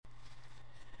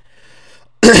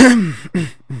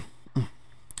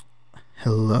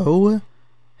Hello,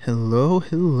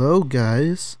 hello,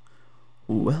 guys.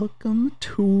 Welcome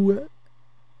to.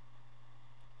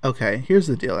 Okay, here's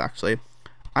the deal, actually.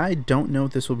 I don't know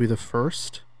if this will be the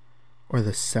first or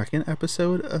the second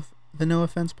episode of the No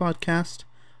Offense podcast,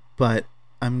 but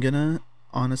I'm gonna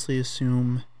honestly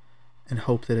assume and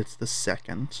hope that it's the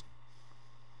second.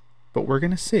 But we're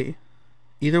gonna see.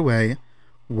 Either way,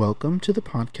 welcome to the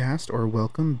podcast, or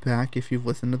welcome back if you've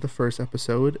listened to the first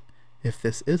episode. If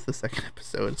this is the second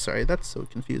episode, sorry, that's so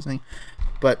confusing.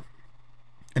 But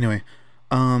anyway,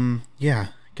 yeah,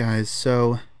 guys,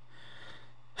 so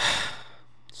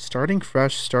starting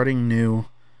fresh, starting new.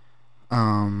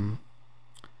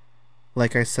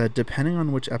 Like I said, depending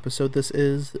on which episode this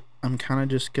is, I'm kind of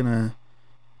just gonna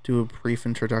do a brief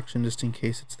introduction just in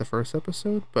case it's the first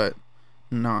episode, but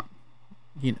not,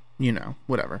 you know,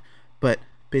 whatever. But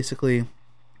basically,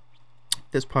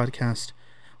 this podcast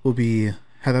will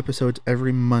have episodes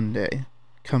every Monday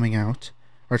coming out.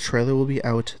 Our trailer will be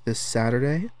out this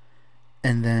Saturday,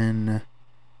 and then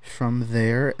from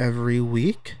there, every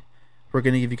week, we're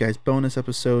going to give you guys bonus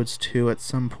episodes too at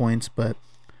some points, but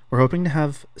we're hoping to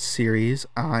have series.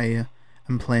 I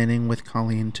am planning with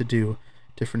Colleen to do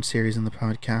different series in the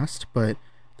podcast, but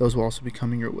those will also be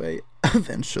coming your way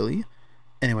eventually.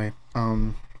 Anyway,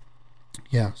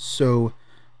 yeah, so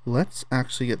let's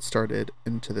actually get started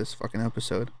into this fucking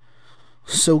episode.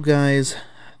 So guys,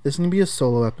 this is going to be a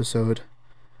solo episode,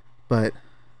 but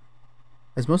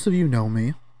as most of you know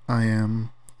me, I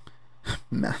am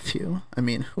Matthew. I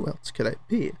mean, who else could I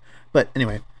be? But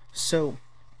anyway, so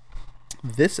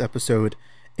this episode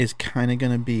is kind of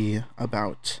going to be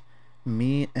about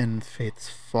me and Faith's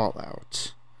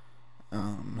fallout.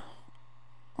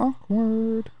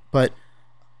 Awkward. But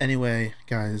anyway,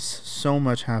 guys, so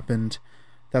much happened.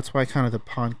 That's why kind of the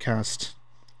podcast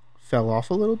fell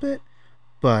off a little bit.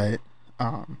 But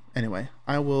anyway,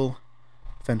 I will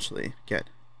eventually get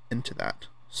into that.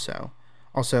 So,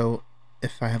 also,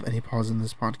 if I have any pause in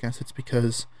this podcast, it's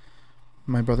because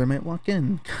my brother might walk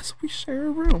in because we share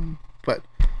a room. But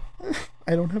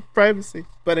I don't have privacy.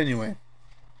 But anyway,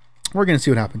 we're going to see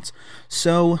what happens.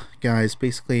 So, guys,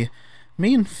 basically,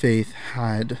 me and Faith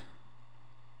had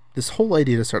this whole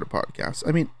idea to start a podcast.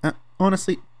 I mean,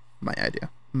 honestly, my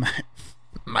idea.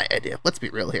 My idea. Let's be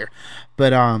real here.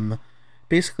 But,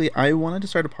 basically, I wanted to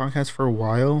start a podcast for a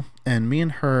while, and me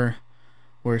and her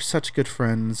were such good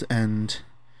friends, and,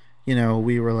 you know,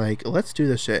 we were like, let's do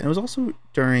this shit. And it was also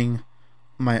during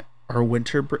our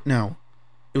winter break. No,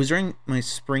 it was during my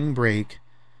spring break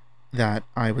that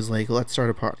I was like, let's start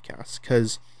a podcast.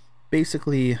 Because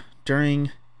basically,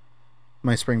 during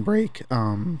my spring break,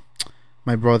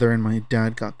 my brother and my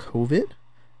dad got COVID,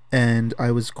 and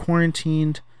I was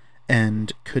quarantined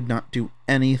and could not do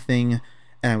anything.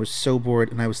 And I was so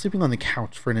bored, and I was sleeping on the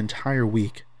couch for an entire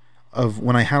week of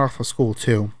when I had off of school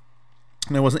too,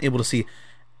 and I wasn't able to see,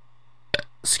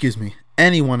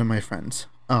 any one of my friends.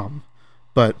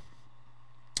 But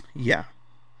yeah,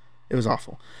 it was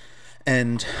awful,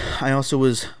 and I also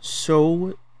was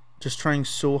just trying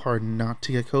so hard not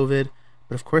to get COVID,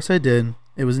 but of course I did.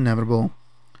 It was inevitable.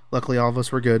 Luckily, all of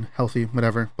us were good, healthy,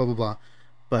 whatever, blah blah blah.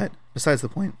 But besides the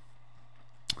point.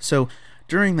 So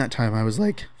during that time, I was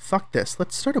like, fuck this.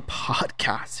 Let's start a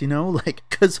podcast, you know? Like,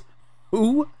 because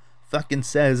who fucking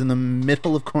says in the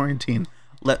middle of quarantine,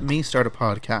 let me start a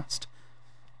podcast?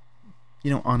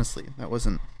 You know, honestly,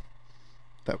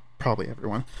 that probably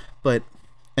everyone. But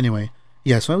anyway,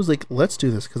 yeah, so I was like, let's do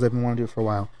this because I've been wanting to do it for a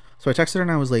while. So I texted her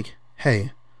and I was like,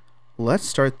 hey, let's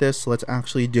start this. Let's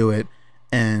actually do it.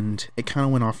 And it kind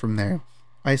of went off from there.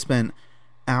 I spent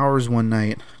hours one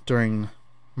night during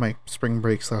my spring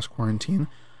break / quarantine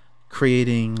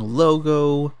creating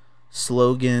logo,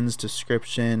 slogans,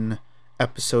 description,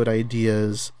 episode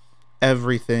ideas,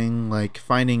 everything, like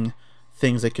finding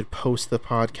things I could post the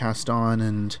podcast on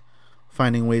and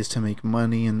finding ways to make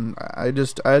money. And I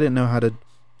didn't know how to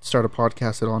start a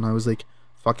podcast at all, and I was like,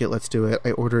 fuck it, let's do it.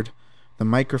 I ordered the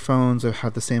microphones. I've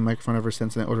had the same microphone ever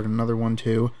since, and I ordered another one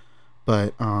too.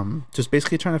 But just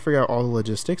basically trying to figure out all the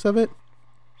logistics of it.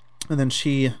 And then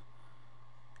she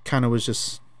kind of was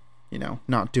just, you know,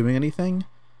 not doing anything,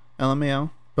 LMAO.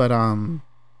 But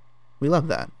we love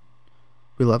that.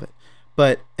 We love it.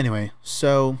 But anyway,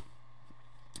 so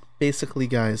basically,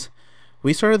 guys,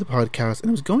 we started the podcast and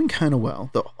it was going kind of well.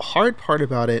 The hard part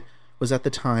about it was at the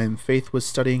time Faith was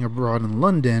studying abroad in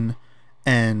London,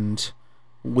 and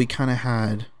we kind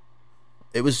of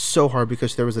it was so hard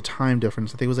because there was a time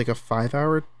difference. I think it was like a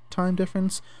 5-hour time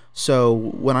difference. So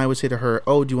when I would say to her,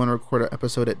 oh, do you want to record an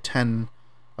episode at 10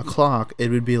 o'clock, it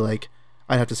would be like,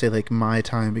 I'd have to say like my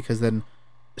time, because then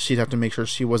she'd have to make sure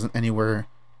she wasn't anywhere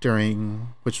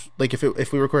during, which, like, if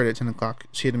we recorded at 10 o'clock,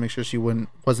 she had to make sure she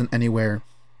wasn't anywhere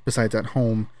besides at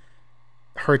home.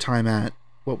 Her time at,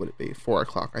 what would it be, 4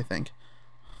 o'clock, I think.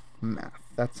 Math,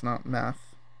 that's not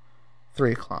math.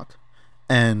 3 o'clock.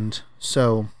 And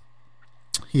so,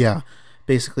 yeah,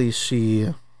 basically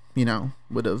she,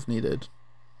 would have needed,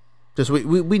 just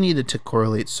we needed to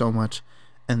correlate so much,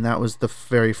 and that was the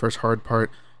very first hard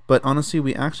part. But honestly,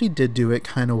 we actually did do it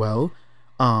kind of well.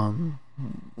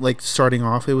 Like, starting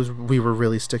off, we were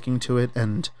really sticking to it,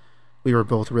 and we were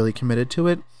both really committed to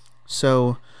it.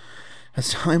 So as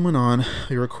time went on,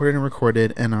 we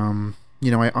recorded, and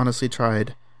I honestly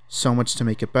tried so much to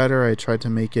make it better. I tried to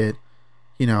make it,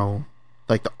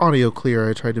 like, the audio clear.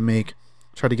 I tried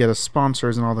to get us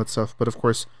sponsors and all that stuff. But of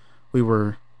course, we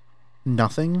were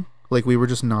nothing. Like, we were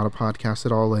just not a podcast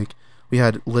at all. Like, we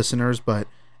had listeners, but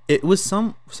it was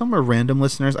some were random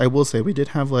listeners. I will say we did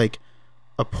have, like,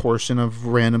 a portion of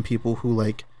random people who,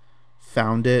 like,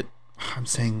 found it. I'm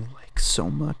saying, like, so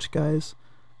much, guys.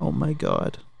 Oh my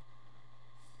god.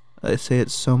 I say it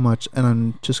so much, and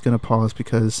I'm just gonna pause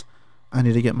because I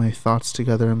need to get my thoughts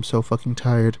together. I'm so fucking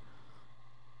tired.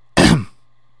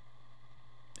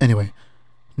 Anyway,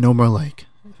 no more like.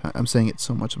 I'm saying it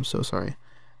so much, I'm so sorry.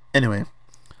 Anyway,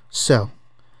 so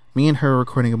me and her were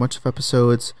recording a bunch of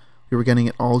episodes. We were getting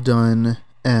it all done,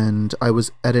 and I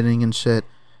was editing and shit.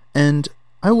 And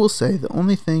I will say, the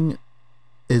only thing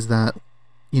is that,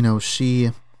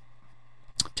 she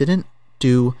didn't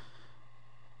do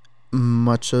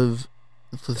much of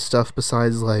the stuff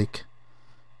besides, like,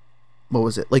 what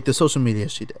was it? Like, the social media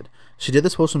she did. She did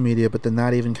the social media, but then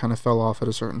that even kind of fell off at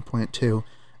a certain point, too.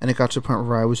 And it got to a point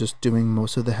where I was just doing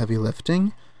most of the heavy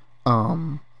lifting.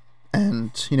 And,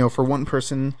 for one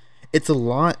person, it's a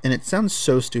lot, and it sounds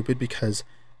so stupid because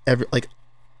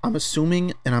I'm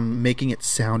assuming, and I'm making it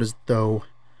sound as though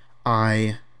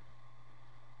I,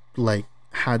 like,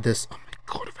 had this. Oh my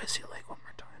god, if I see like one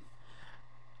more time.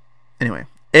 Anyway,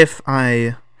 if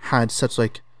I had such,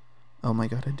 like, oh my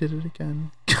god, I did it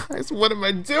again. Guys, what am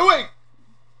I doing?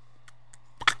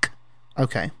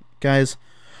 Okay, guys.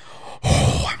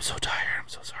 Oh, I'm so tired. I'm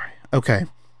so sorry. Okay,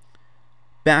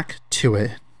 back to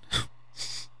it.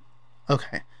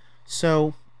 Okay,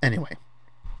 so anyway,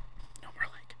 no more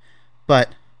like,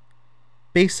 but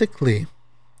basically,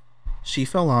 she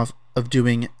fell off of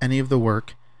doing any of the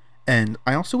work, and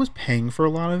I also was paying for a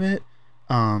lot of it.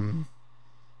 And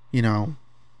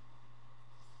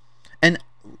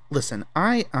listen,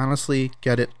 I honestly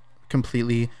get it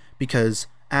completely because,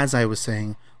 as I was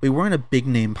saying, we weren't a big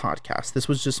name podcast. This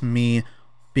was just me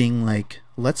being like,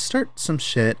 let's start some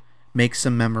shit, make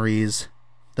some memories,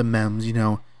 the memes,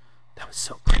 That was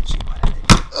so cringy.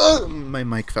 My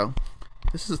mic fell.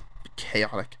 This is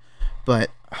chaotic. But,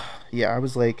 yeah, I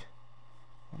was like,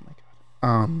 oh my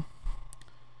god.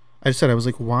 I just said, I was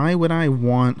like, why would I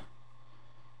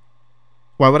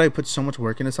put so much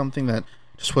work into something that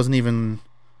just wasn't even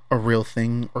a real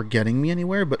thing or getting me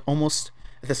anywhere? But almost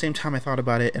at the same time I thought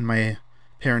about it, and my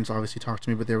parents obviously talked to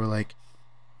me, but they were like,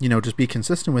 just be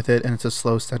consistent with it, and it's a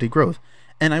slow, steady growth.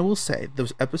 And I will say,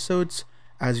 those episodes,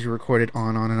 as you recorded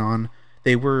on and on,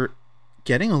 they were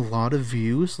getting a lot of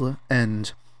views,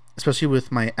 and especially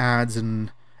with my ads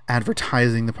and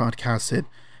advertising the podcast, it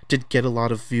did get a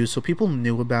lot of views, so people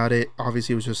knew about it.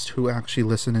 Obviously, it was just who actually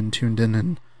listened and tuned in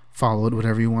and followed,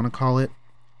 whatever you want to call it.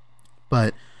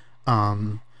 But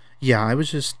yeah, I was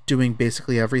just doing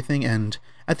basically everything, and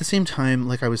at the same time,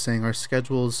 like I was saying, our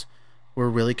schedules were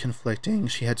really conflicting.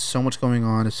 She had so much going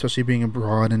on, especially being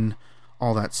abroad and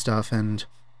all that stuff, and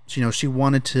she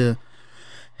wanted to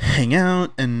hang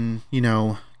out and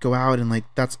go out, and, like,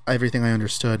 that's everything I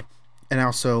understood. And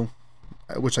also,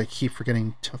 which I keep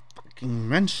forgetting to fucking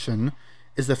mention,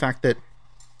 is the fact that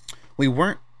we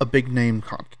weren't a big name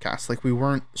podcast. Like, we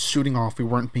weren't shooting off, we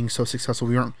weren't being so successful,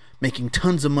 we weren't making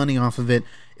tons of money off of it.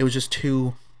 It was just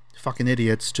two fucking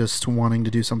idiots just wanting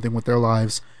to do something with their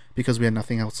lives because we had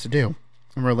nothing else to do.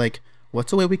 And we're like,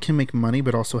 what's a way we can make money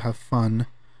but also have fun?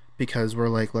 Because we're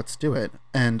like, let's do it.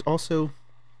 And also,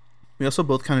 we also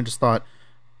both kind of just thought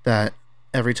that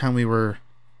every time we were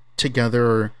together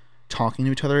or talking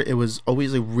to each other, it was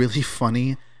always a really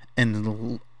funny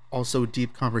and also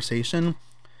deep conversation.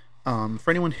 For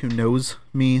anyone who knows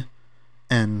me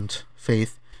and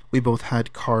Faith, we both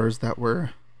had cars that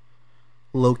were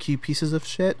low-key pieces of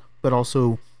shit, but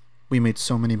also we made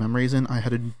so many memories in. I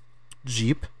had a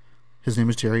Jeep. His name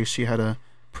was Jerry. She had a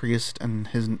Prius, and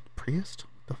his... Prius?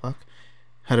 The fuck?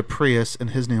 Had a Prius,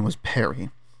 and his name was Perry.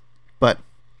 But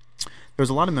there was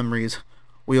a lot of memories.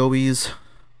 We always,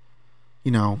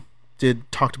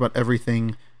 talked about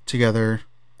everything together,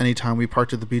 anytime. We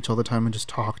parked at the beach all the time and just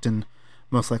talked, and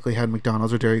most likely had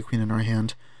McDonald's or Dairy Queen in our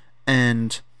hand.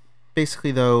 And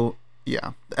basically, though,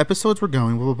 yeah, the episodes were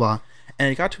going, blah, blah, blah.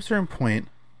 And it got to a certain point,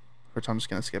 which I'm just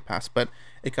going to skip past, but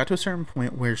it got to a certain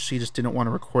point where she just didn't want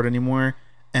to record anymore.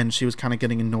 And she was kind of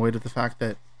getting annoyed with the fact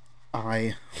that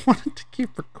I wanted to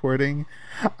keep recording.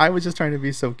 I was just trying to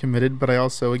be so committed, but I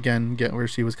also, again, get where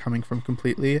she was coming from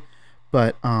completely.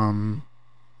 But,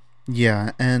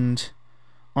 yeah, and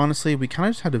honestly, we kind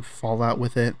of just had to fall out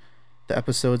with it. The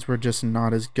episodes were just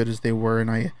not as good as they were,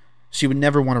 and she would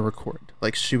never want to record.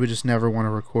 Like, she would just never want to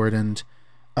record, and,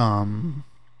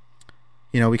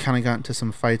 you know, we kind of got into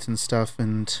some fights and stuff,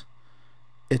 and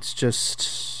it's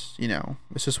just, you know,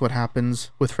 it's just what happens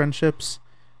with friendships.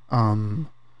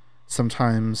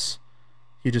 Sometimes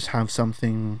you just have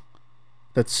something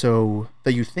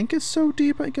that you think is so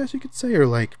deep, I guess you could say, or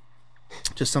like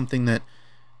just something that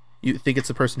you think it's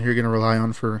the person who you're going to rely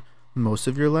on for most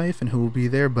of your life and who will be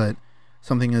there, but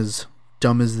something as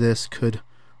dumb as this could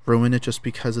ruin it just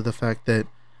because of the fact that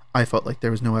I felt like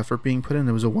there was no effort being put in.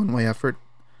 It was a one-way effort.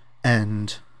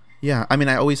 And yeah, I mean,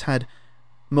 I always had,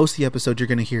 most of the episodes you're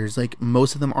going to hear is like,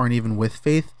 most of them aren't even with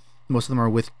Faith. Most of them are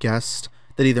with guests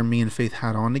that either me and Faith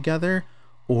had on together,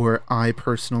 or I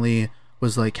personally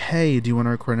was like, hey, do you want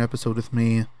to record an episode with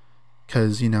me?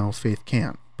 Because, you know, Faith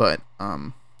can't. But,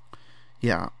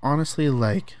 yeah, honestly,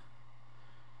 like,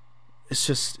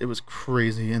 it was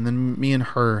crazy. And then me and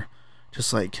her,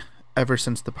 just like, ever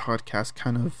since the podcast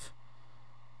kind of,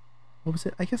 what was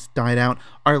it? I guess died out.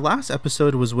 Our last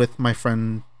episode was with my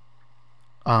friend,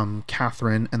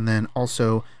 Catherine, and then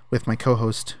also with my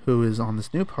co-host who is on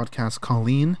this new podcast,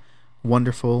 Colleen.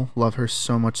 Wonderful, love her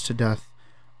so much to death.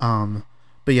 But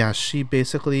yeah, she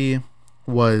basically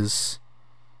was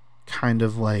kind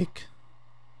of like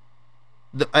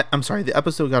I'm sorry, the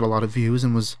episode got a lot of views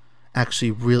and was actually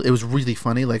it was really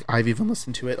funny. Like, I've even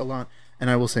listened to it a lot, and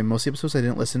I will say most of the episodes I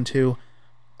didn't listen to.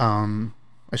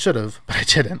 I should have, but I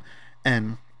didn't.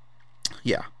 And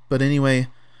yeah, but anyway,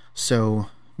 so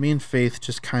me and Faith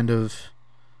just kind of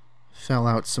fell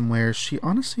out somewhere. She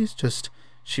honestly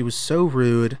she was so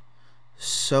rude,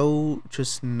 so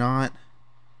just not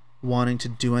wanting to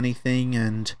do anything,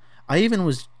 and I even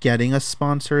was getting us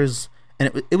sponsors,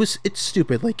 and it's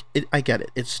stupid. Like, I get it.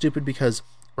 It's stupid because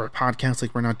we're a podcast,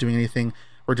 like, we're not doing anything.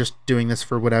 We're just doing this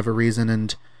for whatever reason,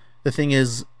 and the thing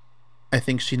is, I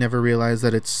think she never realized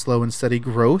that it's slow and steady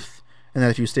growth, and that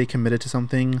if you stay committed to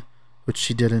something, which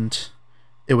she didn't,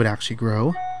 it would actually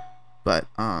grow. But,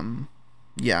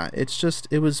 yeah,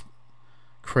 it was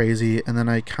crazy, and then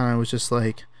I kind of was just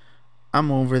like,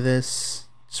 I'm over this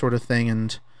sort of thing,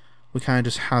 and we kind of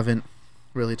just haven't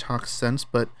really talked since.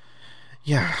 But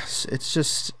yeah, it's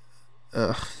just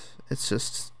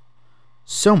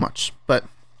so much. But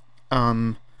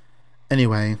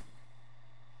anyway,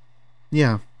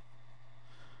 yeah,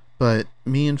 but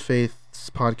me and Faith's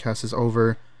podcast is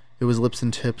over. It was Lips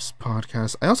and Tips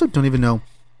podcast. I also don't even know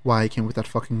why I came with that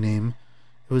fucking name.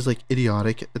 It was like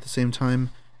idiotic at the same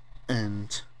time,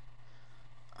 and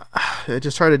I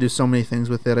just tried to do so many things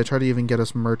with it. I tried to even get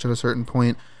us merch at a certain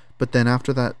point, but then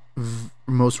after that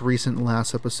most recent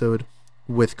last episode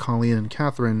with Colleen and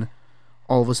Catherine,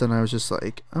 all of a sudden I was just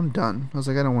like, I'm done. I was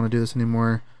like, I don't want to do this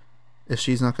anymore. If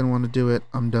she's not going to want to do it,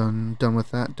 I'm done. Done with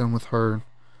that. Done with her,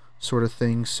 sort of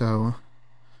thing. So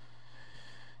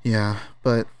yeah,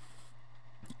 but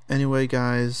anyway,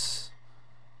 guys,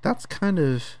 that's kind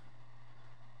of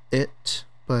it.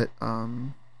 But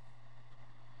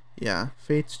yeah,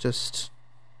 Fate's just,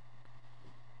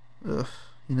 you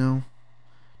know,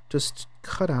 just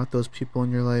cut out those people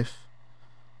in your life.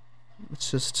 It's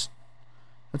just,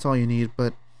 that's all you need.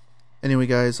 But anyway,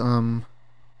 guys,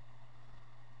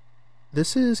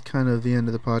 this is kind of the end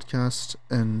of the podcast,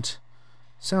 and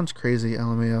sounds crazy,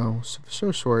 LMAO,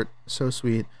 so short, so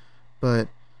sweet, but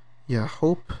yeah,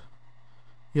 hope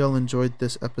y'all enjoyed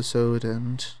this episode,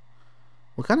 and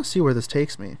we'll kind of see where this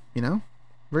takes me, you know?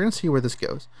 We're gonna see where this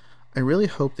goes. I really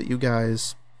hope that you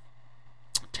guys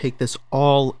take this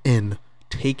all in.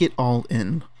 Take it all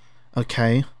in.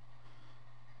 Okay?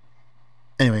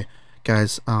 Anyway,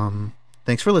 guys,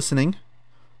 thanks for listening.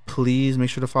 Please make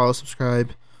sure to follow,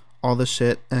 subscribe, all this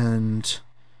shit, and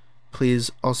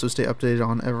please also stay updated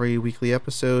on every weekly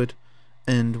episode,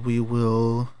 and we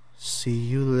will see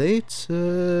you later.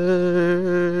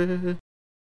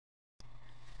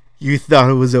 You thought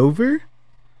it was over?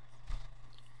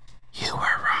 You were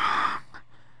wrong.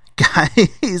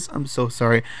 Guys, I'm so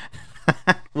sorry.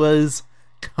 That was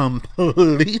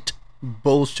complete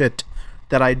bullshit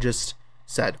that I just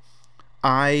said.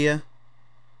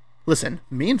 Listen,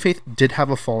 me and Faith did have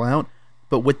a fallout,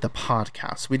 but with the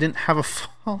podcast. We didn't have a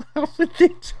fallout with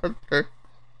each other.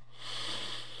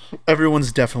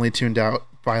 Everyone's definitely tuned out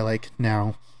by like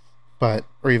now,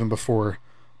 or even before.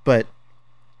 But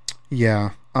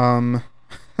yeah, I'm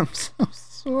so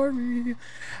sorry.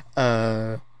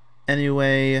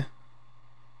 Anyway,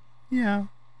 yeah,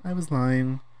 I was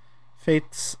lying.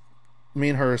 Me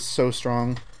and her are so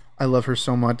strong. I love her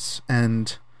so much,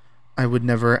 and I would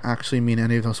never actually mean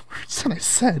any of those words that I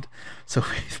said. So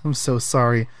I'm so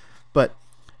sorry. But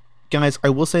guys, I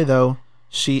will say though,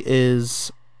 she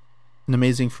is an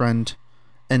amazing friend,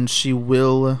 and she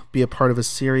will be a part of a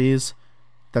series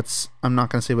I'm not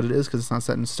going to say what it is because it's not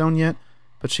set in stone yet,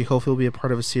 but she hopefully will be a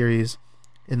part of a series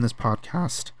in this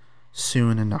podcast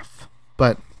soon enough.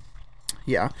 But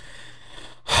yeah.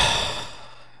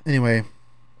 Anyway,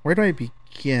 where do I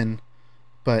begin?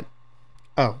 But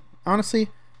honestly,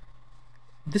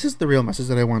 this is the real message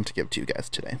that I wanted to give to you guys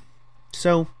today.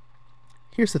 So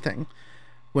here's the thing.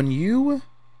 When you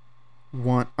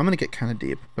I'm going to get kind of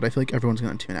deep, but I feel like everyone's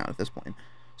going to tune out at this point.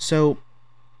 So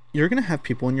you're going to have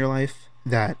people in your life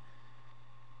that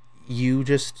you're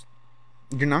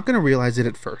not going to realize it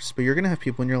at first, but you're going to have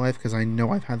people in your life, because I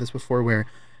know I've had this before, where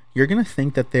you're going to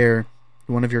think that they're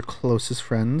one of your closest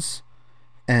friends,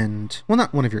 and, well,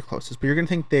 not one of your closest, but you're going to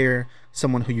think they're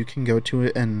someone who you can go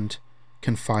to and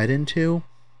confide into,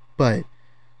 and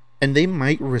they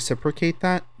might reciprocate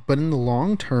that, but in the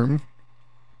long term,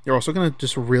 you're also going to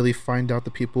just really find out the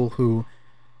people who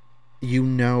you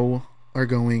know are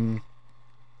going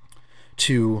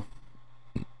to,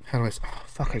 I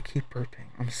keep burping.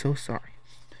 I'm so sorry.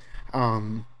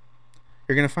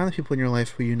 You're going to find the people in your life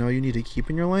who you know you need to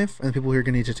keep in your life, and the people who you're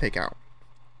going to need to take out.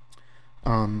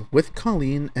 With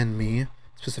Colleen and me,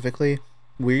 specifically,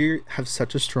 we have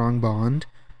such a strong bond,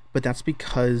 but that's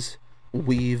because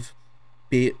we've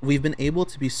been able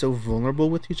to be so vulnerable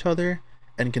with each other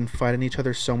and confide in each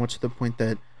other so much to the point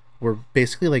that we're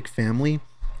basically like family.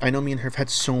 I know me and her have had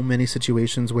so many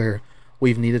situations where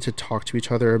we've needed to talk to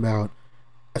each other about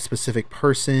a specific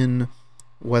person,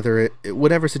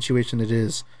 whatever situation it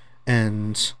is,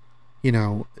 and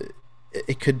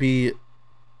it could be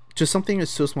just something as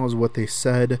so small as what they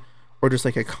said, or just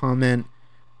like a comment.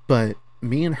 But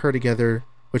me and her together,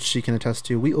 which she can attest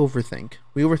to, we overthink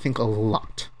a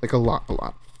lot, like a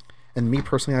lot. And me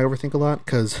personally, I overthink a lot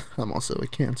because I'm also a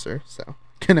Cancer, so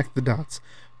connect the dots.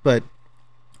 But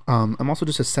I'm also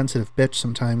just a sensitive bitch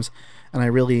sometimes, and I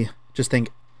really just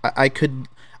think I could,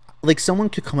 like, someone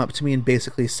could come up to me and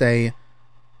basically say,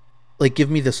 like, give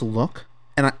me this look,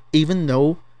 and even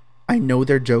though I know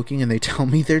they're joking and they tell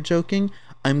me they're joking,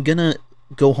 I'm gonna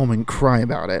go home and cry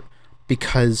about it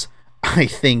because I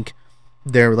think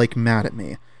they're, like, mad at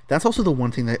me. That's also the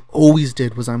one thing that I always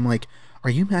did, was I'm like, are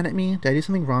you mad at me? Did I do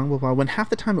something wrong? Blah, blah. When half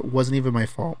the time it wasn't even my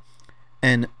fault.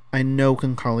 And I know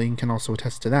Colleen can also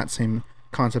attest to that same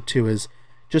concept too, is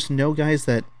just know, guys,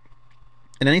 that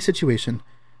in any situation,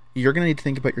 you're going to need to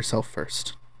think about yourself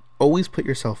first. Always put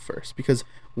yourself first, because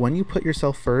when you put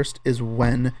yourself first is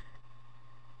when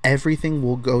everything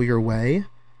will go your way.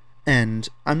 And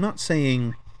I'm not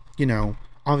saying,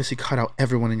 obviously cut out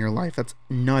everyone in your life. That's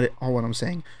not at all what I'm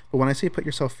saying. But when I say put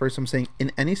yourself first, I'm saying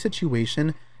in any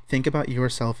situation, think about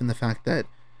yourself and the fact that,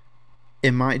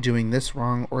 am I doing this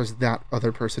wrong, or is that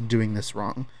other person doing this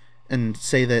wrong? And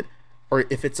say that, or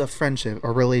if it's a friendship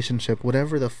or relationship,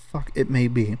 whatever the fuck it may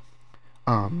be.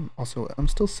 Also, I'm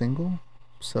still single,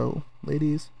 so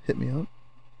ladies, hit me up.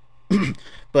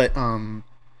 But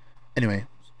anyway,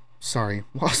 sorry,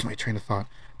 lost my train of thought.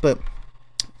 But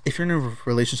if you're in a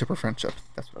relationship or friendship,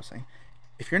 that's what I was saying.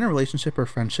 If you're in a relationship or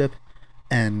friendship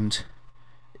and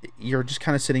you're just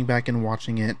kind of sitting back and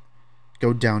watching it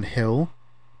go downhill,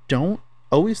 don't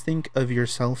always think of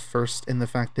yourself first, in the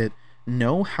fact that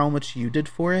know how much you did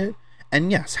for it,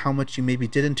 and yes, how much you maybe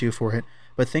didn't do for it,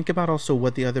 but think about also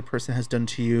what the other person has done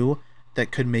to you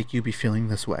that could make you be feeling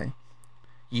this way.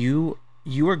 You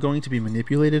are going to be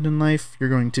manipulated in life, you're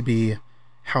going to be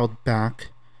held back,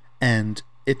 and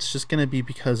it's just going to be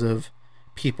because of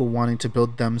people wanting to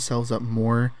build themselves up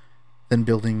more than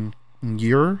building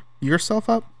yourself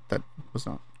up. That was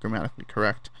not grammatically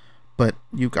correct, but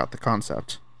you got the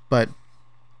concept. But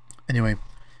anyway,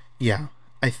 yeah,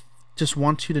 I just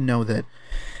want you to know that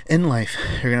in life,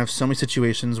 you're going to have so many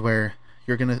situations where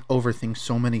you're going to overthink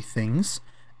so many things,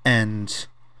 and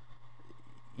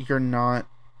you're not,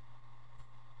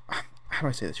 how do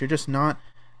I say this? You're just not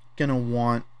going to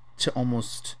want to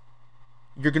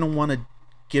you're going to want to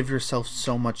give yourself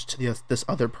so much to this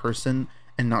other person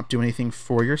and not do anything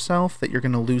for yourself, that you're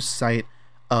going to lose sight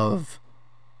of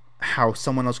how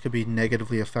someone else could be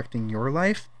negatively affecting your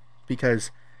life.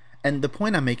 Because And the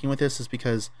point I'm making with this is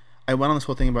because I went on this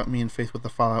whole thing about me and Faith with the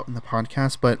fallout in the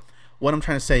podcast, but what I'm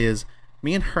trying to say is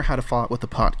me and her had a fallout with the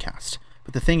podcast.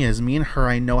 But the thing is, me and her,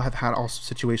 I know, have had also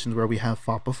situations where we have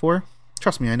fought before.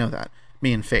 Trust me, I know that.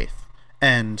 Me and Faith.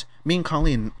 And me and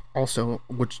Colleen also,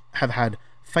 which have had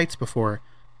fights before.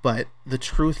 But the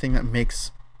true thing that makes,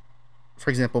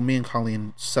 for example, me and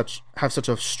Colleen have such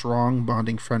a strong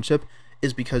bonding friendship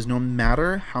is because no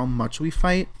matter how much we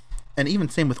fight, and even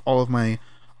same with all of my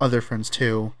other friends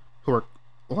too, who are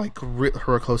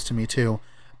who are close to me too.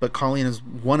 But Colleen is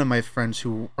one of my friends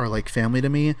who are like family to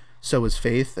me. So is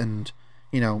Faith, and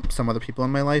some other people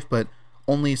in my life, but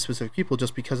only specific people,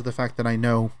 just because of the fact that I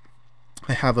know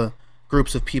I have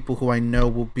groups of people who I know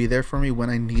will be there for me when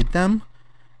I need them.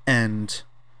 And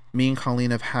me and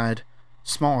Colleen have had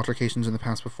small altercations in the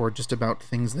past before, just about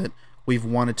things that we've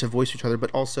wanted to voice to each other,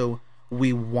 but also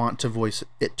we want to voice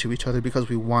it to each other because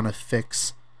we want to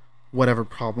fix whatever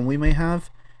problem we may have.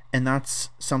 And that's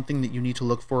something that you need to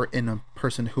look for in a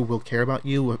person who will care about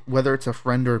you, whether it's a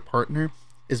friend or a partner,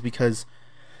 is because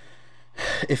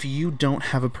if you don't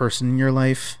have a person in your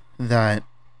life that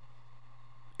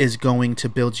is going to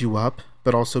build you up,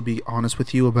 but also be honest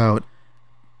with you about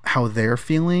how they're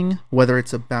feeling, whether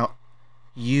it's about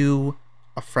you,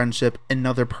 a friendship,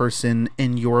 another person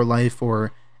in your life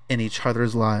or in each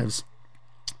other's lives,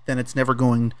 then it's never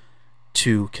going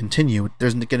to continue.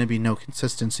 There's going to be no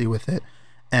consistency with it.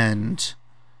 And,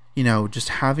 you're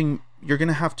going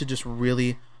to have to just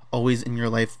really always in your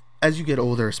life, as you get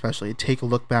older especially, take a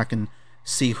look back and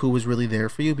see who was really there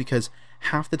for you, because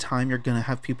half the time you're going to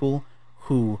have people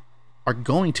who are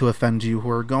going to offend you, who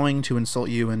are going to insult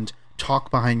you and talk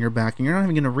behind your back, and you're not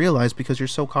even going to realize because you're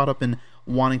so caught up in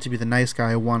wanting to be the nice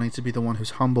guy, wanting to be the one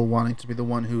who's humble, wanting to be the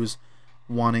one who's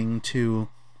wanting to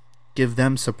give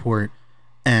them support.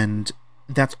 And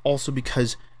that's also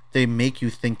because they make you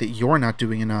think that you're not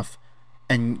doing enough,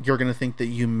 and you're going to think that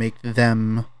you make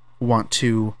them want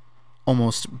to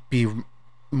almost be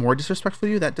more disrespectful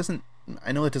to you.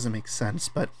 I know that doesn't make sense,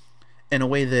 but in a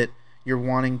way that you're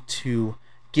wanting to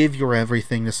give your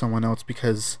everything to someone else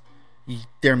because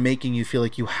they're making you feel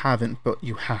like you haven't, but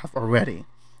you have already.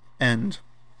 And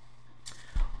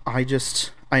I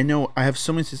know I have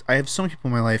so many people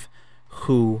in my life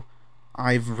who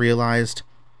I've realized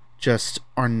just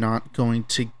are not going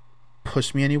to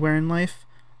push me anywhere in life.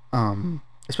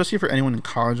 Especially for anyone in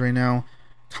college right now.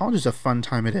 College is a fun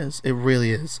time. It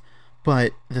really is.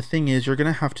 But the thing is, you're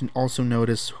going to have to also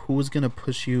notice who's going to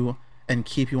push you and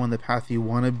keep you on the path you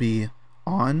want to be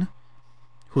on,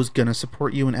 who's going to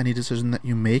support you in any decision that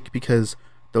you make, because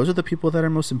those are the people that are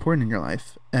most important in your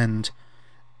life. And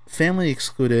family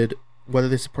excluded, whether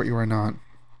they support you or not,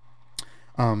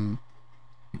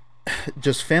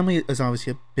 just family is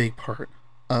obviously a big part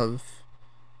of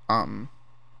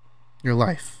your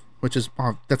life, which is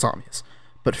that's obvious.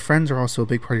 But friends are also a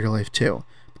big part of your life too.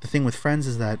 But the thing with friends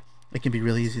is that it can be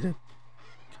really easy to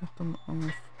cut them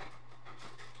off.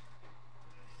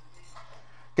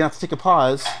 Gonna have to take a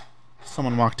pause.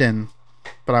 Someone walked in,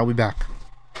 but I'll be back.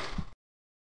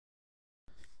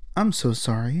 I'm so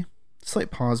sorry. Slight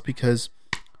pause because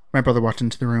my brother walked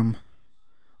into the room.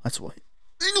 That's why.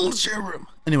 Share room.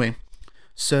 Anyway,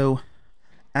 so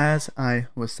as I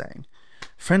was saying,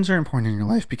 friends are important in your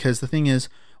life because the thing is,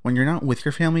 when you're not with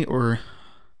your family, or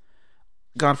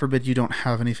God forbid you don't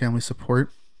have any family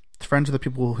support, friends are the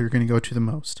people who you're going to go to the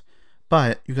most.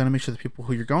 But you got to make sure the people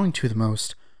who you're going to the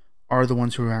most are the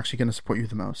ones who are actually going to support you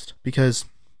the most. Because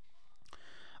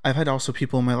I've had also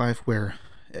people in my life where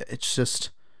it's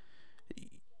just,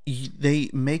 they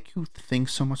make you think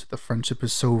so much that the friendship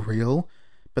is so real,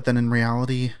 but then in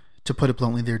reality, to put it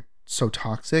bluntly, they're so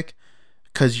toxic,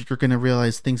 because you're going to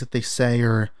realize things that they say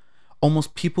are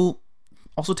almost, people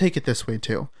also take it this way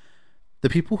too. The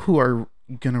people who are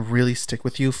going to really stick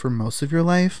with you for most of your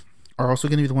life are also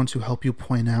going to be the ones who help you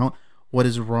point out what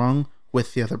is wrong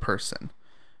with the other person.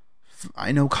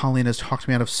 I know Colleen has talked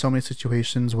me out of so many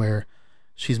situations where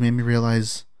she's made me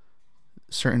realize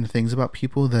certain things about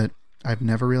people that I've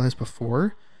never realized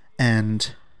before,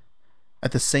 and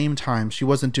at the same time, she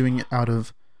wasn't doing it out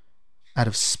of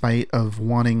spite of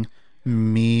wanting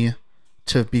me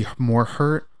to be more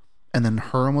hurt and then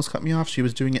her almost cut me off. She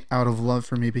was doing it out of love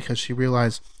for me because she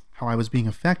realized how I was being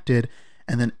affected,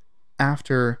 and then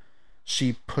after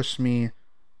she pushed me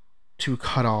to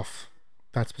cut off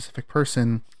that specific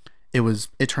person,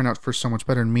 it turned out for so much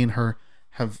better, and me and her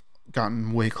have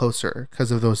gotten way closer because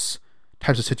of those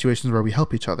types of situations where we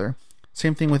help each other.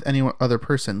 Same thing with any other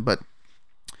person, but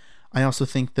I also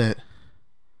think that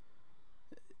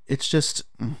it's just,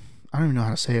 I don't even know how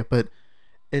to say it, but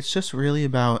it's just really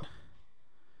about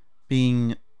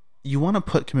being you want to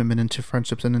put commitment into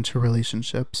friendships and into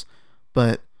relationships,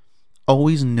 but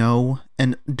always know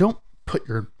and don't put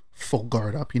your full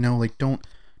guard up, like don't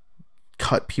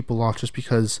cut people off just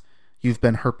because you've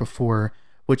been hurt before,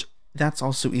 which that's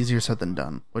also easier said than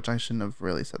done, which I shouldn't have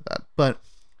really said that. But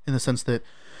in the sense that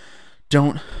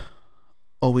don't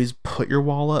always put your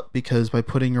wall up, because by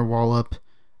putting your wall up,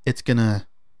 it's gonna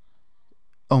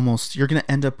you're gonna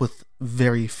end up with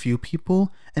very few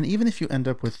people. And even if you end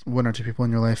up with one or two people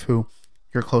in your life who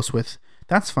you're close with,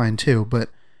 that's fine too. But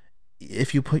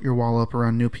if you put your wall up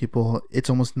around new people, it's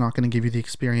almost not going to give you the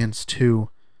experience to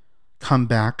come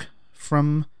back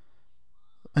from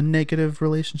a negative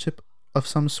relationship of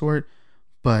some sort.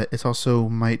 But it's also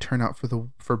might turn out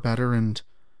for better, and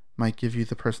might give you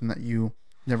the person that you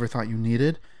never thought you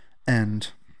needed. And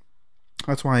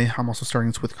that's why I'm also starting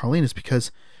this with Colleen, is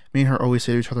because me and her always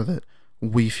say to each other that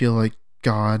we feel like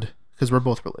God, because we're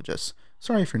both religious.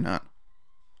 Sorry if you're not.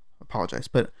 Apologize.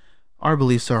 But our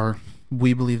beliefs are,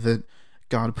 we believe that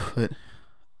God put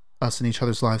us in each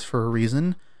other's lives for a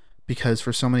reason, because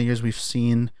for so many years we've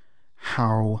seen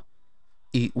how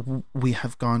we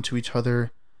have gone to each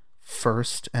other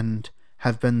first and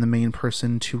have been the main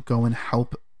person to go and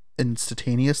help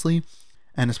instantaneously.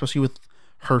 And especially with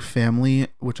her family,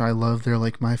 which I love, they're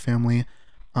like my family.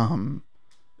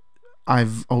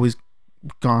 I've always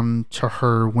gone to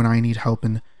her when I need help,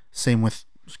 and same with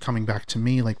coming back to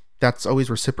me. Like, that's always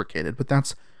reciprocated, but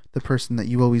that's the person that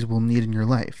you always will need in your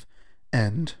life.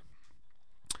 And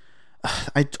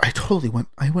I totally went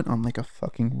on like a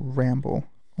fucking ramble.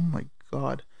 Oh my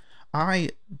God.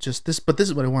 But this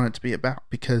is what I want it to be about,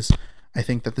 because I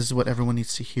think that this is what everyone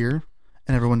needs to hear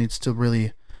and everyone needs to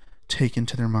really take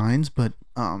into their minds. But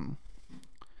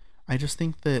I just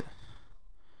think that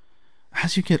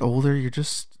as you get older,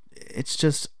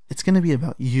 it's going to be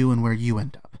about you and where you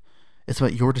end up. It's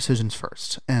about your decisions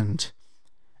first. And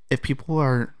if people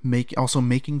are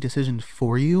making decisions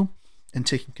for you and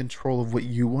taking control of what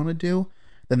you want to do,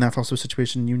 then that's also a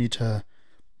situation you need to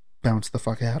bounce the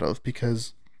fuck out of,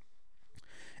 because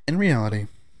in reality,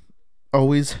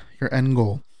 always your end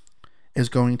goal is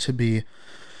going to be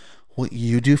what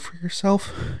you do for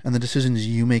yourself and the decisions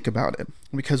you make about it.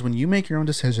 Because when you make your own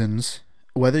decisions,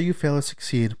 whether you fail or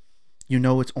succeed, you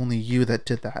know it's only you that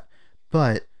did that.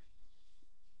 But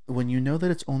when you know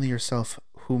that it's only yourself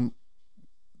who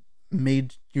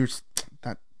made your...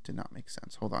 That did not make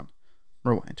sense. Hold on.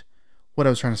 Rewind. What I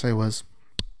was trying to say was,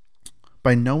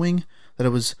 by knowing that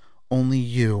it was only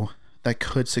you that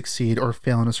could succeed or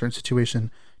fail in a certain situation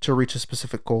to reach a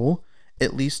specific goal,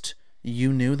 at least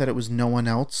you knew that it was no one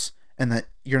else, and that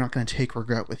you're not going to take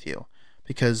regret with you.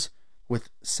 Because with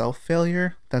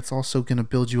self-failure, that's also going to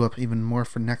build you up even more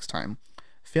for next time.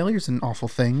 Failure's an awful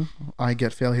thing. I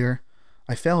get failure.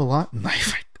 I fail a lot in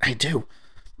life. I do.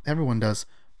 Everyone does.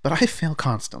 But I fail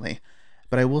constantly.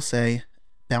 But I will say,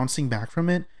 bouncing back from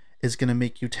it is going to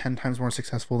make you 10 times more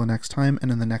successful the next time,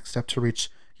 and in the next step to reach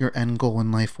your end goal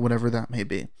in life, whatever that may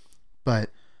be.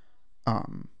 But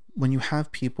when you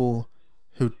have people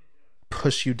who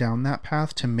push you down that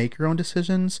path to make your own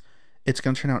decisions, it's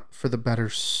going to turn out for the better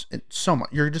so much.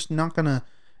 You're not going to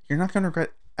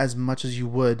regret as much as you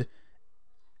would.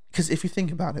 Because if you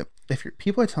think about it, if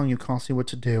people are telling you constantly what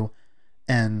to do,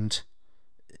 and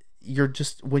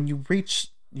when you reach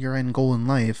your end goal in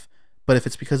life, but if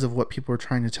it's because of what people are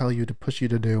trying to tell you to push you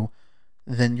to do,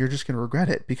 then you're just going to regret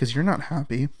it because you're not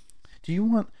happy. Do you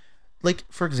want, like,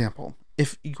 for example,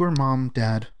 if your mom,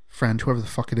 dad, friend, whoever the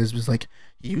fuck it is, was like,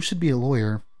 you should be a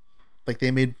lawyer, like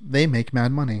they make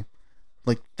mad money,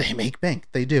 like they make bank,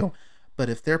 they do. But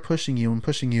if they're pushing you,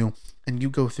 and you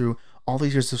go through all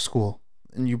these years of school,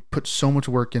 and you put so much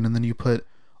work in, and then you put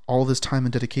all this time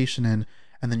and dedication in,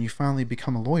 and then you finally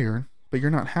become a lawyer, but you're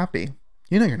not happy.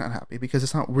 You know you're not happy because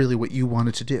it's not really what you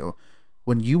wanted to do.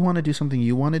 When you want to do something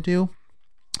you want to do,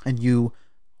 and you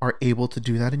are able to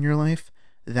do that in your life,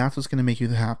 that's what's going to make you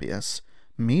the happiest.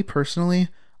 Me, personally,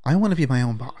 I want to be my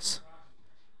own boss.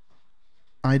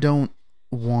 I don't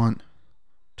want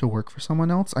to work for someone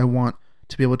else. I want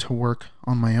to be able to work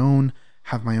on my own,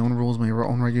 have my own rules, my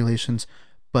own regulations,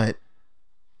 but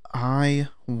I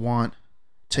want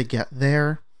to get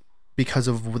there because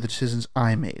of the decisions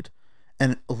I made.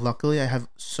 And luckily, I have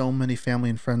so many family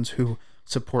and friends who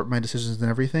support my decisions and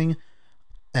everything.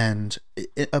 And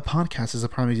a podcast is a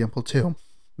prime example too.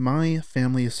 My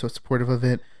family is so supportive of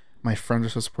it. My friends are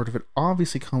so supportive of it.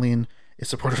 Obviously, Colleen is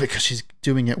supportive of it because she's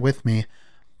doing it with me.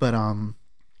 But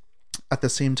at the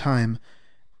same time,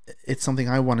 it's something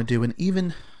I want to do. And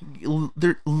even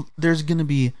there's going to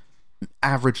be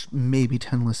average maybe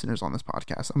 10 listeners on this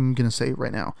podcast. I'm going to say it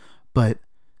right now. But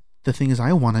the thing is,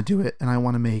 I want to do it, and I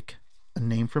want to make a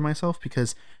name for myself,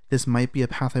 because this might be a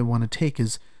path I want to take,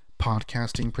 is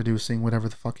podcasting, producing, whatever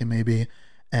the fuck it may be.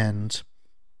 And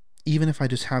even if I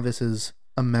just have this as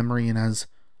a memory and as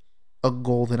a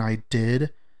goal that I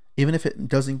did, even if it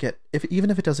doesn't get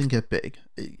big,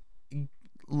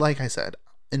 like I said,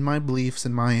 in my beliefs,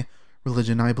 in my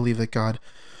religion, I believe that God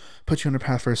puts you on a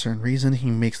path for a certain reason. He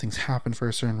makes things happen for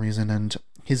a certain reason, and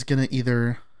he's gonna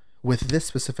either, with this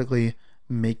specifically,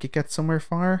 make it get somewhere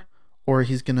far, or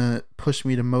he's gonna push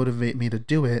me to motivate me to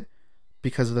do it,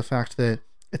 because of the fact that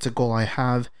it's a goal I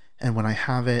have, and when I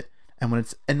have it, and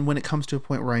when it comes to a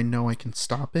point where I know I can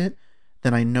stop it,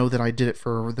 then I know that I did it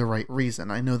for the right reason.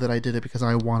 I know that I did it because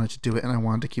I wanted to do it, and I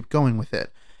wanted to keep going with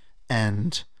it.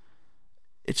 And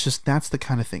it's just, that's the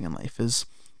kind of thing in life, is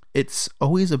it's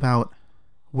always about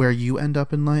where you end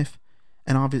up in life.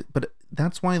 And but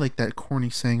that's why, like, that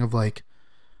corny saying of, like,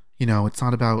 you know, it's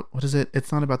not about, what is it?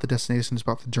 It's not about the destination, it's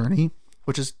about the journey,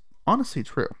 which is honestly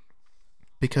true.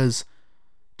 Because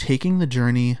taking the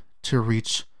journey to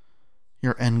reach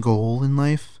your end goal in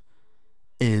life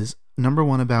is, number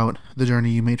one, about the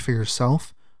journey you made for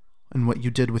yourself and what you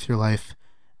did with your life,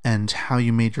 and how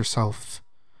you made yourself,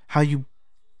 how you,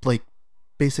 like,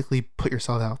 basically put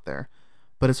yourself out there.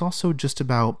 But it's also just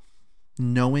about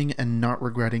knowing and not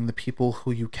regretting the people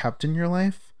who you kept in your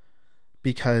life,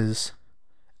 because,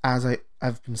 as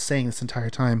I've been saying this entire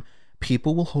time,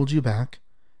 people will hold you back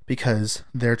because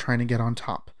they're trying to get on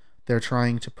top. They're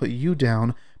trying to put you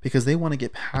down because they want to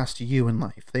get past you in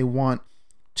life. They want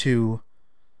to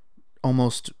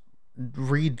almost not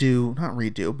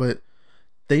redo, but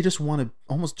they just want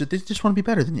to be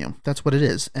better than you. That's what it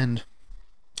is. And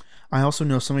I also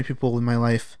know so many people in my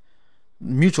life,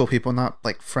 mutual people, not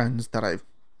like friends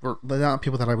not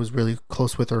people that I was really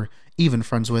close with or even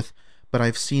friends with, but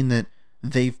I've seen that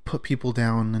they've put people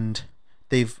down and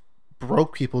they've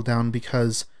broke people down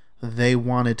because they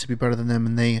wanted to be better than them,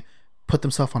 and they put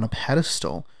themselves on a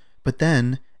pedestal. But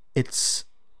then it's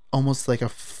almost like a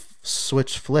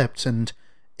switch flipped, and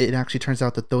it actually turns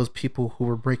out that those people who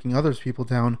were breaking others people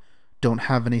down don't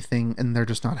have anything, and they're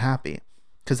just not happy,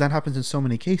 because that happens in so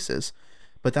many cases.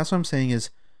 But that's what I'm saying,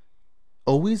 is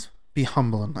always be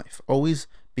humble in life. Always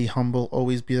be humble.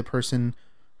 Always be the person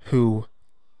who,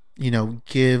 you know,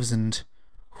 gives and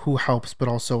who helps, but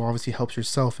also obviously helps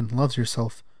yourself and loves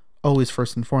yourself. Always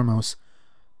first and foremost.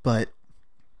 But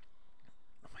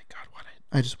oh my god,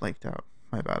 I just blanked out.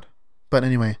 My bad. But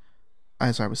anyway,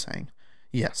 as I was saying,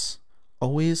 yes,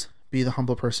 always be the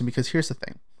humble person, because here's the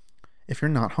thing. If you're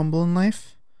not humble in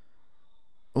life,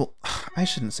 well, I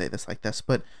shouldn't say this like this,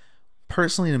 but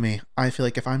personally to me, I feel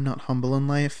like if I'm not humble in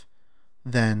life,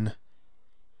 then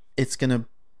it's going to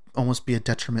almost be a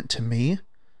detriment to me,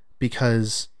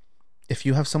 because if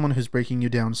you have someone who's breaking you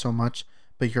down so much,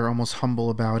 but you're almost humble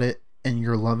about it, and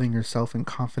you're loving yourself and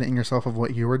confident in yourself of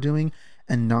what you are doing,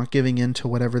 and not giving in to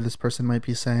whatever this person might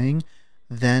be saying,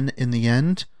 then in the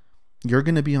end, you're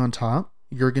going to be on top.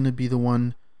 You're going to be the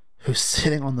one who's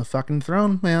sitting on the fucking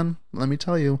throne, man. Let me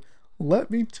tell you,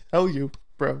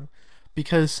 bro.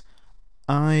 Because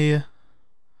it's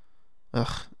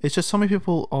just so many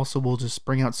people also will just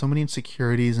bring out so many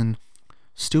insecurities and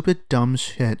stupid, dumb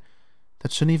shit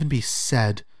that shouldn't even be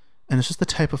said. And it's just the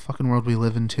type of fucking world we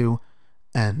live into.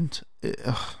 And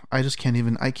I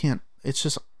can't, it's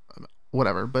just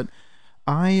whatever. But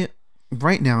right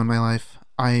now in my life,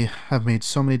 I have made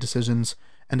so many decisions,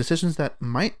 and decisions that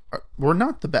were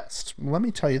not the best. Let me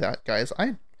tell you that, guys.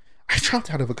 I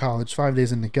dropped out of a college 5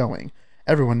 days into going.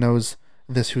 Everyone knows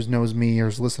this who knows me or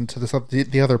has listened to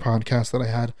the other podcast that I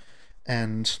had.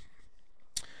 And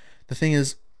the thing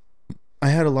is, I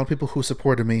had a lot of people who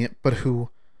supported me, but who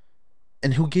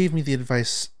gave me the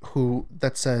advice,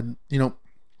 that said, you know,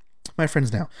 a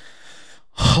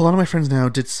lot of my friends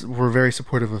now were very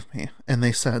supportive of me, and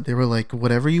they were like,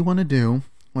 whatever you want to do,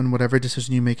 when whatever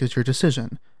decision you make is your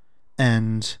decision.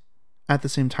 And at the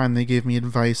same time, they gave me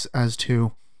advice as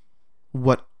to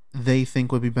what they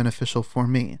think would be beneficial for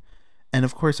me. And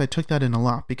of course, I took that in a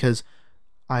lot, because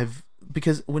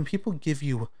when people give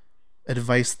you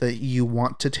advice that you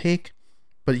want to take,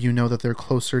 but you know that they're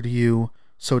closer to you,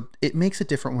 so it makes it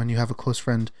different when you have a close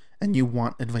friend and you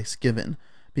want advice given.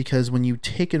 Because when you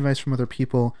take advice from other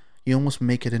people, you almost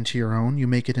make it into your own. You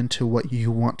make it into what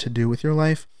you want to do with your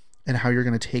life and how you're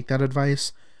going to take that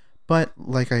advice. But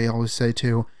like I always say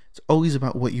too, it's always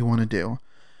about what you want to do.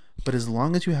 But as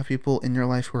long as you have people in your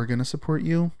life who are going to support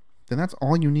you, then that's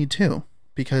all you need too.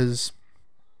 Because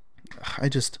I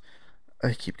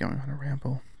keep going on a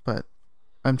ramble, but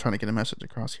I'm trying to get a message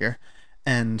across here.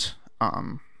 And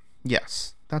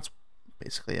yes, that's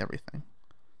basically everything.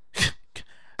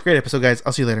 Great episode, guys.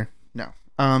 I'll see you later. No.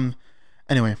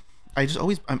 Anyway, I just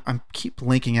always I'm keep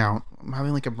blanking out. I'm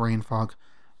having like a brain fog,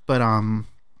 but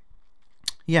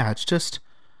yeah, it's just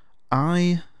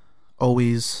I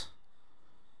always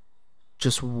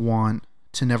just want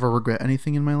to never regret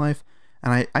anything in my life,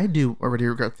 and I do already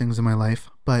regret things in my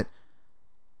life, but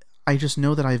I just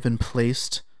know that I've been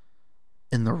placed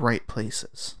in the right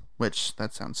places, which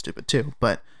that sounds stupid too,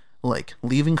 but like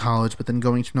leaving college, but then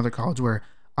going to another college where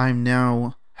I'm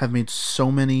now have made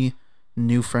so many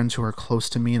new friends who are close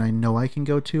to me and I know I can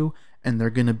go to, and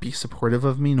they're going to be supportive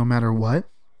of me no matter what.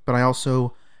 But I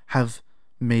also have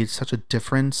made such a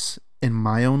difference in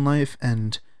my own life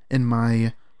and in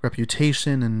my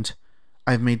reputation, and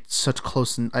I've made such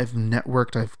close, and I've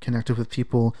networked, I've connected with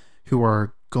people who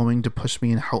are going to push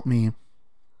me and help me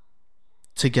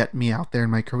to get me out there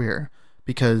in my career,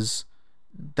 because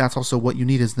that's also what you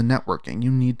need, is the networking.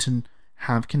 You need to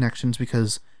have connections,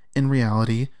 because in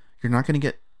reality, you're not going to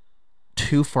get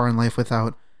too far in life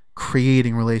without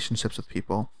creating relationships with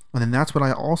people. And then that's what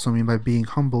I also mean by being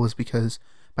humble, is because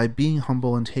by being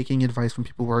humble and taking advice from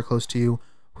people who are close to you,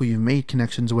 who you've made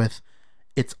connections with,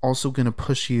 it's also going to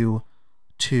push you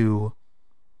to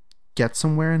get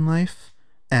somewhere in life.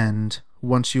 And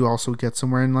once you also get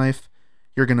somewhere in life,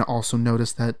 you're going to also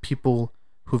notice that people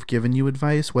who've given you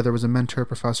advice, whether it was a mentor,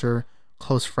 professor,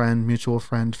 close friend, mutual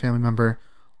friend, family member,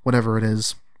 whatever it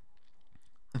is,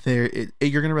 you're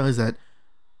going to realize that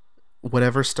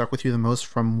whatever stuck with you the most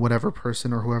from whatever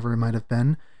person or whoever it might have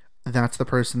been, that's the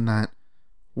person that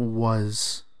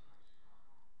was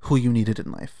who you needed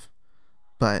in life.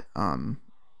 But I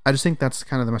just think that's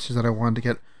kind of the message that I wanted to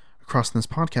get across in this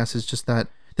podcast, is just that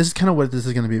this is kind of what this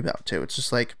is going to be about too. It's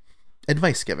just like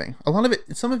advice giving. A lot of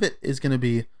it, some of it is going to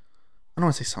be, I don't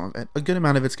want to say some of it, a good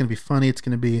amount of it's going to be funny, it's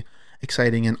going to be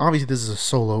exciting, and obviously this is a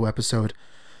solo episode,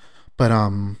 but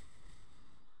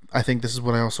I think this is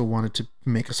what I also wanted to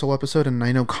make a solo episode. And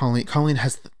I know Colleen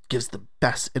gives the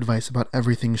best advice about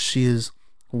everything. She is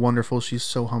wonderful. She's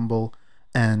so humble,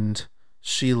 and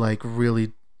she like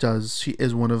really does. She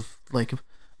is one of like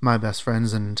my best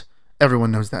friends, and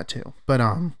everyone knows that too. But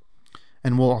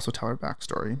and we'll also tell her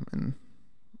backstory in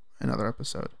another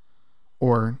episode,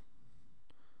 or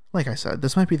like I said,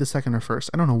 this might be the second or first.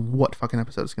 I don't know what fucking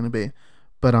episode it's gonna be,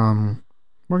 but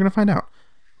we're gonna find out.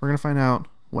 We're gonna find out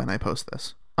when I post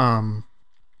this.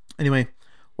 Anyway,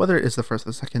 whether it is the first or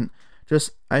the second,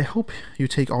 just I hope you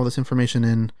take all this information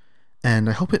in, and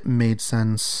I hope it made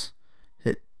sense.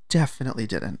 It definitely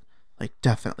didn't. Like,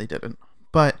 definitely didn't.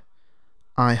 But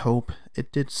I hope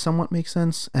it did somewhat make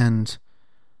sense, and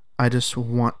I just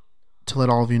want to let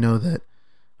all of you know that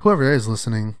whoever is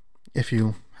listening, if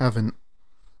you haven't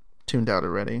tuned out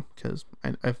already, because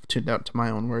I've tuned out to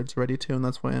my own words already too, and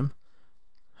that's why I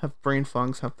have brain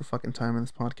fogs half the fucking time in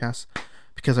this podcast,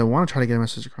 because I want to try to get a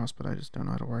message across, but I just don't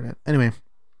know how to word it. Anyway, I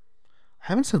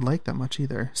haven't said like that much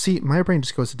either. See, my brain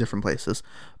just goes to different places.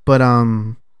 But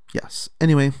yes.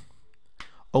 Anyway,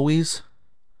 always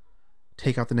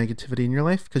take out the negativity in your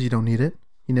life, because you don't need it.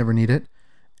 You never need it.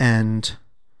 And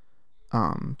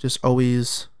just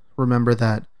always remember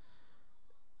that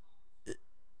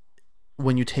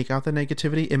when you take out the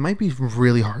negativity, it might be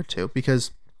really hard to,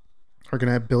 because you're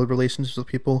going to build relationships with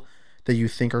people that you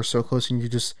think are so close, and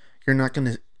you're not going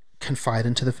to confide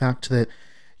into the fact that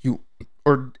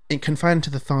confide into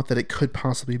the thought that it could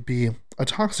possibly be a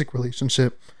toxic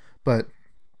relationship. But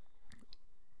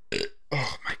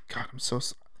oh my god,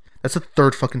 that's the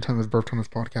third fucking time I've burped on this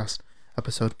podcast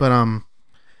episode. But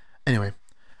anyway,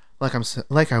 like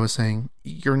I was saying,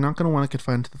 you're not going to want to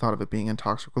confide into the thought of it being a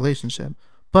toxic relationship,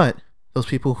 but those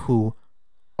people who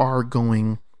are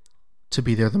going to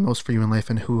be there the most for you in life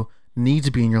and who need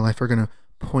to be in your life are going to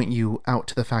point you out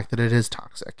to the fact that it is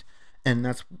toxic. And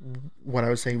that's what I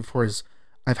was saying before, is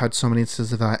I've had so many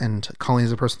instances of that, and Colleen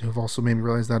is a person who've also made me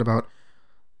realize that about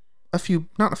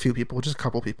not a few people, just a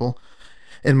couple people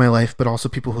in my life, but also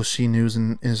people who she knew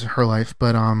in is her life.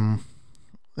 But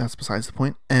that's besides the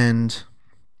point. And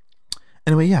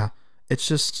anyway, yeah, it's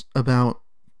just about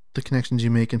the connections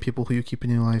you make and people who you keep in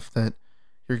your life that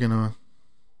are gonna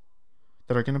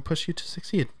push you to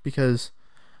succeed. Because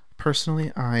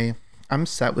personally, I'm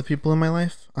set with people in my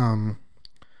life. And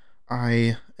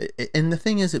the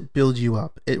thing is, it builds you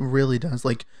up. It really does.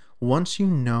 Like, once you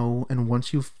know, and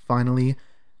once you finally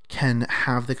can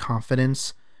have the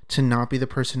confidence to not be the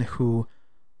person who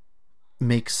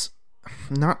because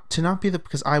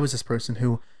I was this person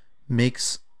who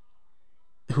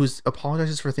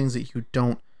apologizes for things that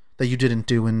you didn't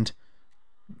do, and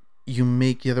you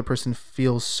make the other person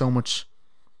feel so much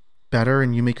better,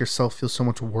 and you make yourself feel so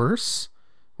much worse,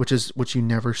 which you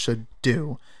never should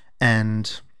do.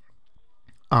 And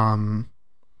Um,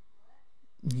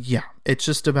 yeah, it's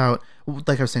just about,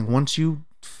 like I was saying, once you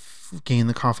gain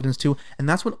the confidence to, and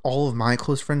that's what all of my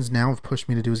close friends now have pushed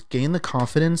me to do, is gain the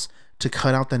confidence to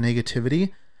cut out the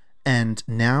negativity. And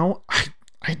now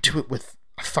I do it with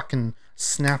a fucking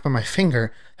snap of my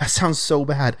finger. That sounds so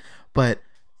bad, but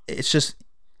it's just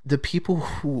the people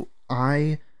who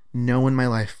I know in my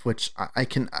life, which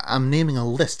I'm naming a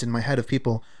list in my head of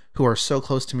people who are so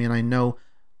close to me and I know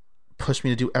push me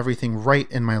to do everything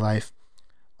right in my life.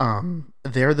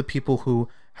 They're the people who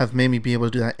have made me be able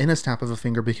to do that in a snap of a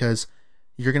finger, because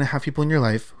you're going to have people in your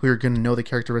life who are going to know the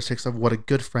characteristics of what a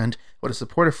good friend, what a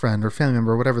supportive friend or family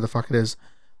member, or whatever the fuck it is.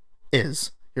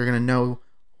 You're going to know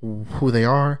who they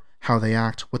are, how they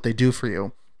act, what they do for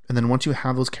you. And then once you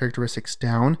have those characteristics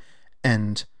down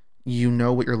and you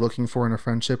know what you're looking for in a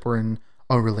friendship or in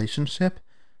a relationship,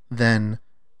 then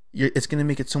it's going to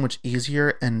make it so much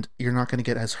easier, and you're not going to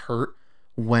get as hurt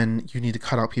when you need to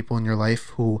cut out people in your life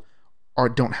who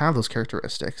don't have those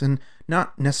characteristics, and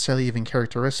not necessarily even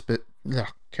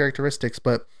characteristics,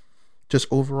 but just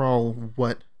overall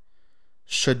what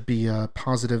should be a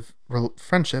positive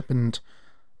friendship. And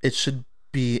it should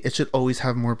always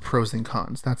have more pros than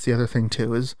cons. That's the other thing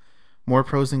too, is more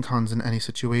pros than cons in any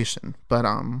situation. But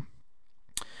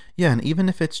yeah, and even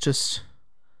if it's just,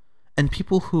 and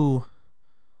people who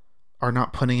are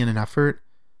not putting in an effort,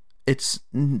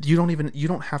 you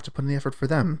don't have to put in the effort for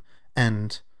them.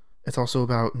 And it's also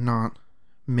about not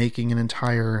making an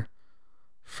entire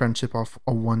friendship off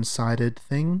a one-sided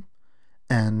thing.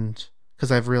 And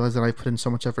because I've realized that I've put in so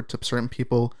much effort to certain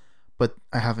people, but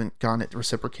I haven't gotten it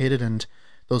reciprocated, and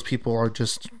those people are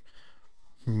just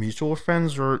mutual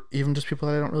friends or even just people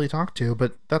that I don't really talk to,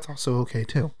 but that's also okay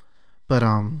too. But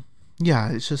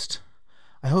yeah, it's just,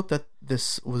 I hope that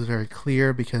this was very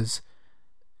clear, because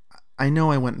I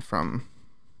know I went from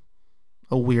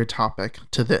a weird topic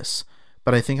to this,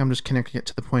 but I think I'm just connecting it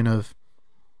to the point of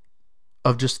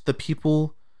just the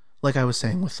people, like I was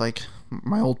saying with like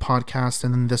my old podcast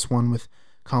and then this one with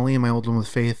Colleen, my old one with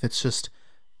Faith. It's just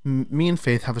me and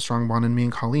Faith have a strong bond, and me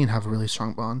and Colleen have a really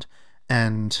strong bond,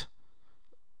 and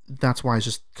that's why, it's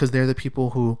just because they're the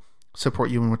people who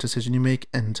support you in what decision you make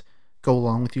and go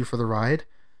along with you for the ride.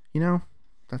 You know,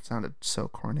 that sounded so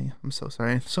corny. I'm so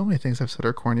sorry. So many things I've said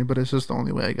are corny, but it's just the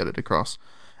only way I get it across.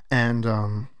 And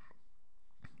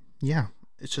yeah,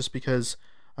 it's just because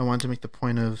I wanted to make the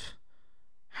point of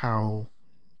how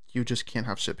you just can't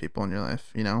have shit people in your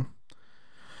life, you know?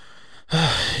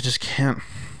 You just can't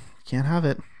have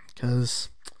it, because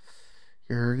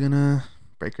you're gonna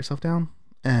break yourself down,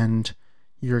 and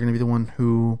you're gonna be the one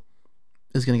who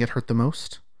is gonna get hurt the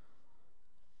most.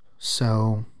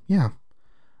 So yeah,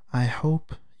 I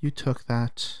hope you took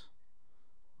that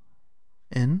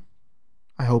in.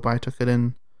 I hope I took it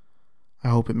in. I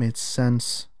hope it made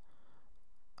sense.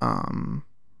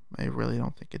 I really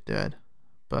don't think it did,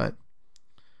 but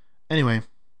anyway,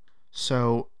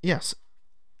 so yes,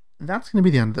 that's going to be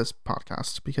the end of this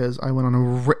podcast, because I went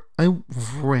on I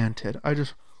ranted. I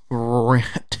just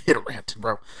ranted,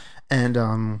 bro.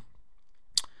 And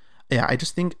yeah, I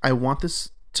just think I want this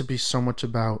to be so much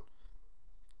about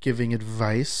giving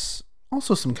advice,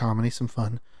 also some comedy, some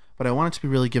fun, but I want it to be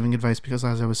really giving advice, because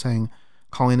as I was saying,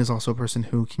 Colleen is also a person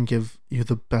who can give you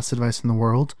the best advice in the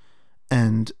world,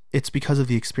 and it's because of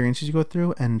the experiences you go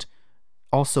through. And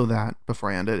also, that, before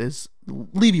I end it, is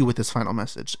leave you with this final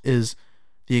message, is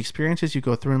the experiences you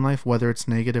go through in life, whether it's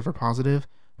negative or positive,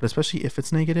 but especially if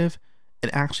it's negative, it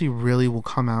actually really will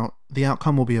come out, the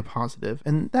outcome will be a positive.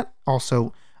 And that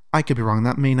also, I could be wrong,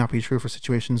 that may not be true for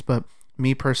situations, but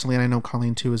me personally, and I know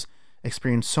Colleen too, has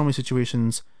experienced so many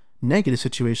situations, negative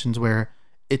situations, where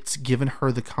it's given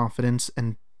her the confidence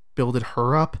and builded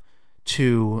her up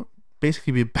to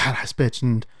basically be a badass bitch,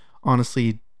 and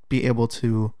honestly be able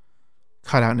to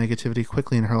cut out negativity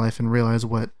quickly in her life and realize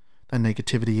what that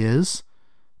negativity is,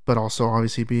 but also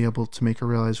obviously be able to make her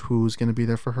realize who's going to be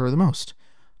there for her the most,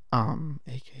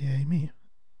 aka me.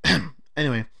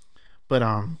 Anyway, but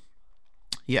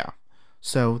yeah,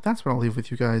 so that's what I'll leave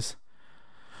with you guys.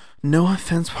 No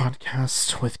Offense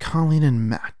Podcast with Colleen and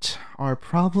Matt. Our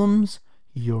problems,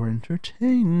 your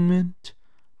entertainment.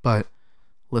 But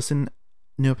listen,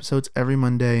 new episodes every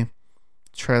Monday.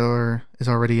 Trailer is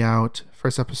already out.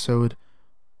 First episode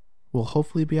will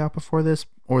hopefully be out before this,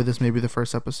 or this may be the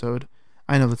first episode.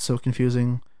 I know that's so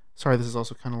confusing. Sorry, this is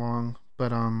also kind of long,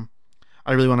 but I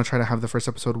really want to try to have the first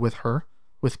episode with her,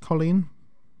 with Colleen.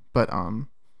 But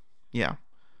yeah.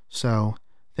 So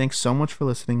thanks so much for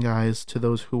listening, guys. To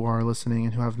those who are listening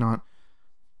and who have not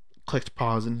clicked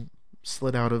pause and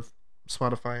slid out of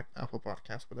Spotify, Apple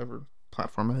Podcasts, whatever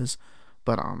platform it is.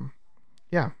 But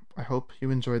yeah, hope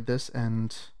you enjoyed this,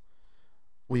 and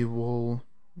we will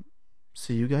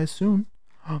see you guys soon.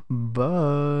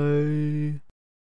 Bye.